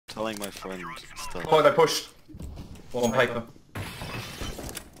telling my friend stuff. Oh, they pushed. One paper.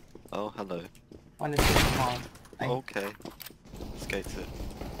 Oh, hello. One is small. Okay. Skate it.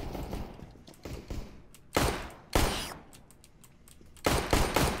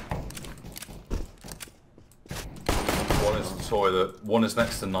 One is the toilet. One is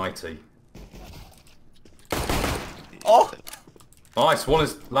next to 90. Oh! Nice. One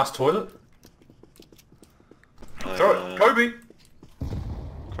is last toilet. Throw it. Kobe!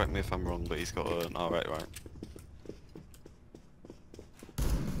 Correct me if I'm wrong, but he's got an R8, right?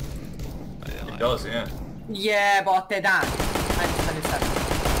 He does, yeah. Yeah, but they don't. 27.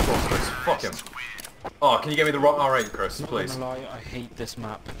 Come on, Chris. Fuck him. Oh, can you get me the right R8, Chris, please? I'm not gonna lie, I hate this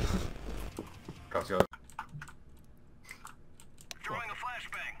map. Let's go. Throwing a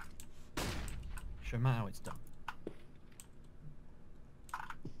flashbang. Show Matt how it's done.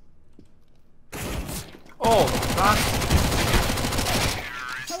 Oh,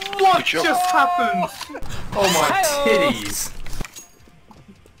 what just happened? Oh my titties.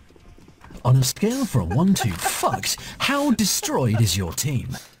 On a scale from 1 to fucked, how destroyed is your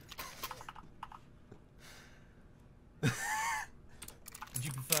team? Would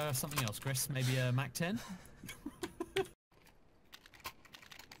you prefer something else, Chris? Maybe a Mac 10?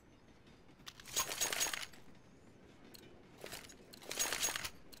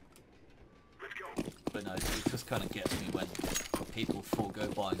 But no, it just kind of gets me when people forego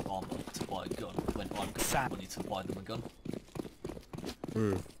buying armor to buy a gun when I've got money to buy them a gun.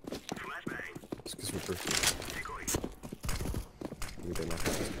 It's because we're birthday. We don't know.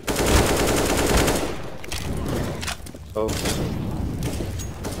 Oh.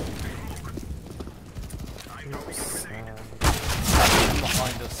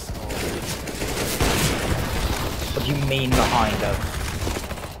 Behind us. What do you mean behind us?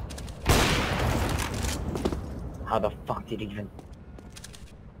 How the fuck did he even...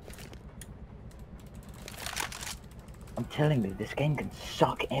 I'm telling you, this game can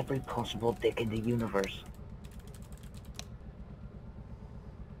suck every possible dick in the universe.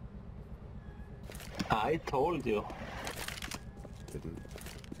 I told you. Didn't.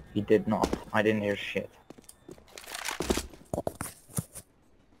 He did not. I didn't hear shit.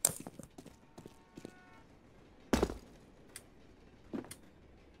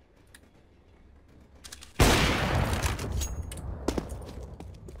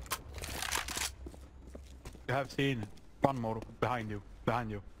 You have seen one more behind you.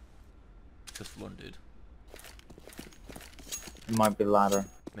 Behind you. Just one dude. It might be ladder.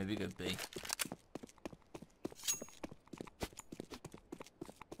 Maybe go B.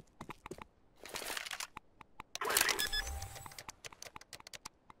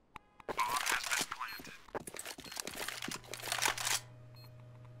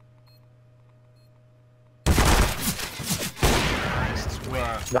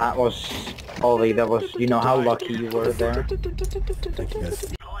 That was... Ollie, that was... You know how lucky you were there?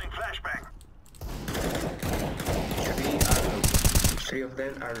 Three of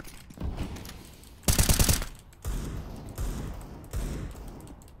them are...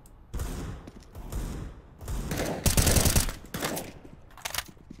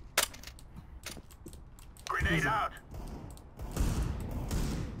 Grenade out.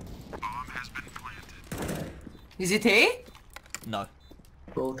 Is it A? No.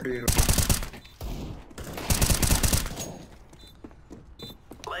 Go three.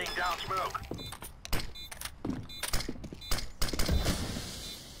 Laying down smoke.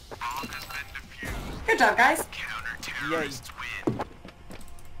 Good job, guys. Counter-terrorists win.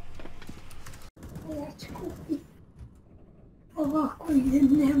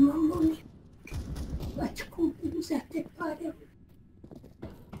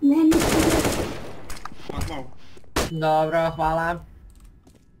 Dobro, hvala.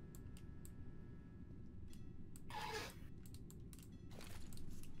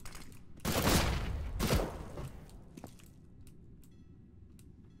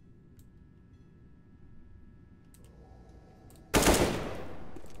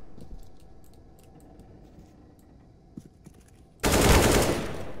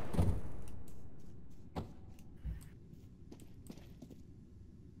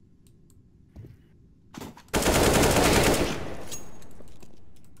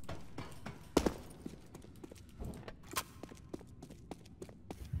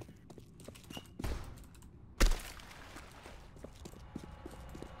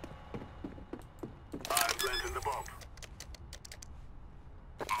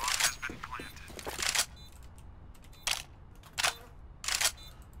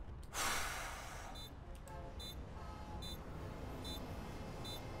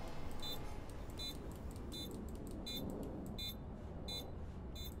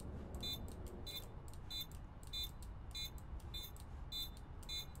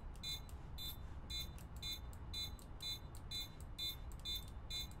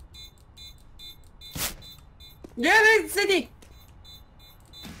 Yeah, city.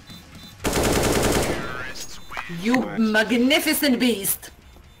 You magnificent beast.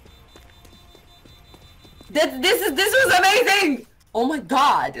 This was amazing. Oh my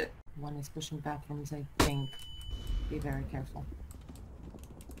god. One is pushing bathrooms, I think. Be very careful.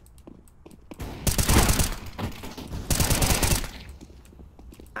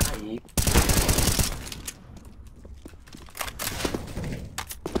 Aye.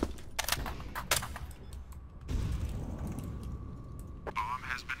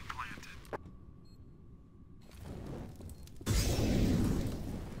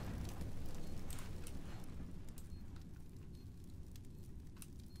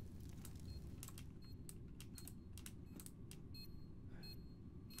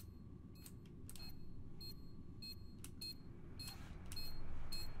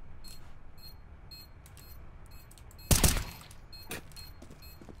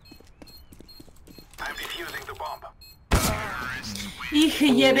 I'm defusing the bomb. Ich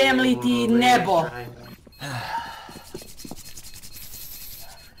jebem li ti nebo.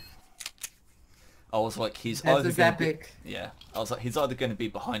 I was like, he's That either was gonna epic. be, yeah. I was like, he's either going to be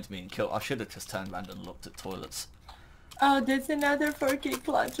behind me and kill. I should have just turned around and looked at toilets. Oh, that's another 4K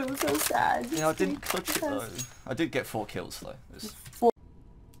clutch. I'm so sad. Yeah, I didn't clutch it though. I did get 4 kills though. It was...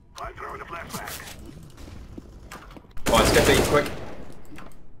 I'm throwing a flashback. Alright, let's get B quick.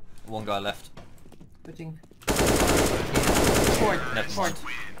 One guy left. Putting. Short. Short.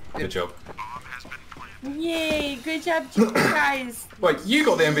 Good job. Yay! Good job, guys. Wait, you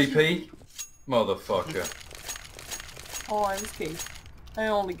got the MVP? Motherfucker. Oh, I'm scared. I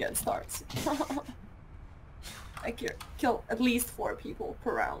only get starts. I kill at least 4 people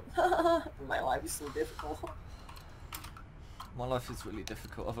per round. My life is so difficult. My life is really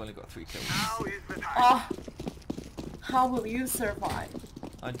difficult. I've only got 3 kills. Now is the time. Oh, how will you survive?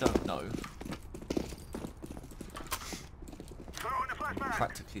 I don't know. Throwing a I'm flashback.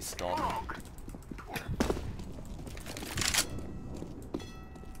 practically starving.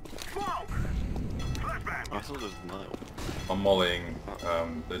 Smoke. Flashback. I thought there was no. I'm mollying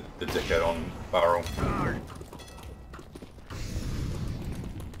the dickhead on barrel. Smoke.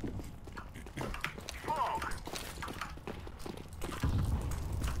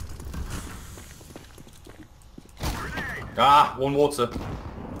 Ah, one water.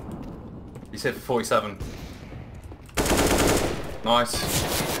 He's hit for 47. Nice.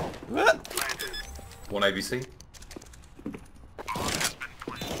 One ABC.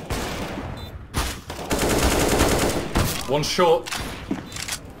 One short.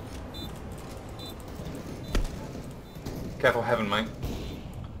 Careful heaven, mate.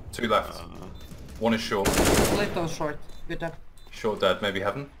 2 left. One is short. Little short. Good job. Short dead, maybe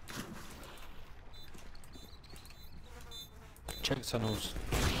heaven. Check tunnels.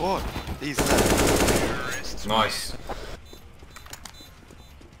 What? He's there. Nice.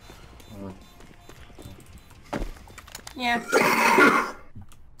 Yeah.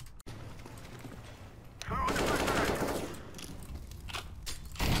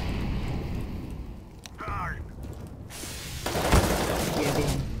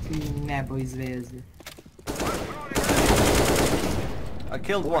 Nebo iz veze. I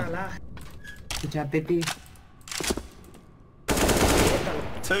killed one. Good job, baby.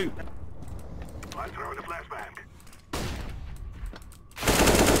 2. I'm throwing a flashback.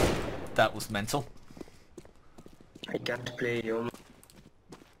 That was mental. I can't play you.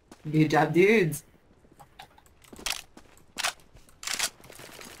 Good job, dudes.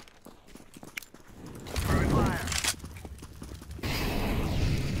 Throwing fire.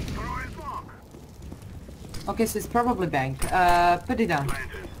 Throwing smoke. Okay, so it's probably bank. Put it down.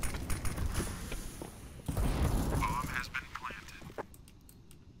 Planted.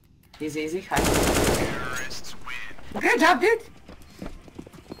 Easy, easy. High. Good job, dude.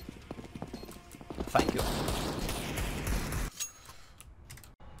 Thank you.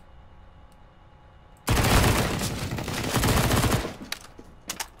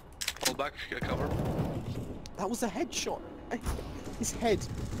 Hold back, get cover. That was a headshot. His head.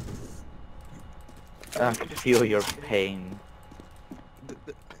 I can feel your pain.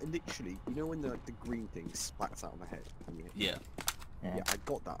 Literally, you know when the green thing splats out on the head? And you hit? Yeah. Yeah, I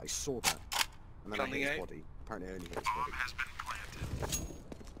got that. I saw that. And then I Coming hit his out. body. Apparently I only hit his body.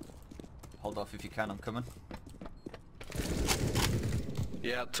 Hold off if you can, I'm coming.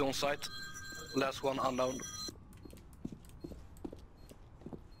 Yeah, 2 on site. Last one unknown.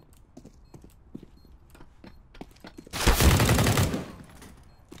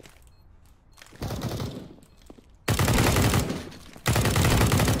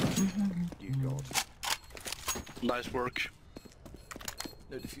 You god. Nice work.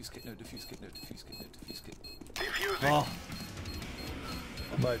 No defuse kit, no defuse kit, no defuse kit, no defuse kit. Defusing.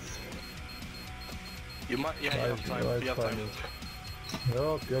 Nice. You might, yeah, you have time. Nice You have time. timing.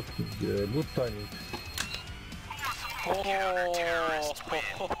 Yep, yep. Good timing.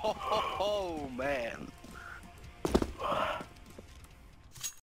 Oh man.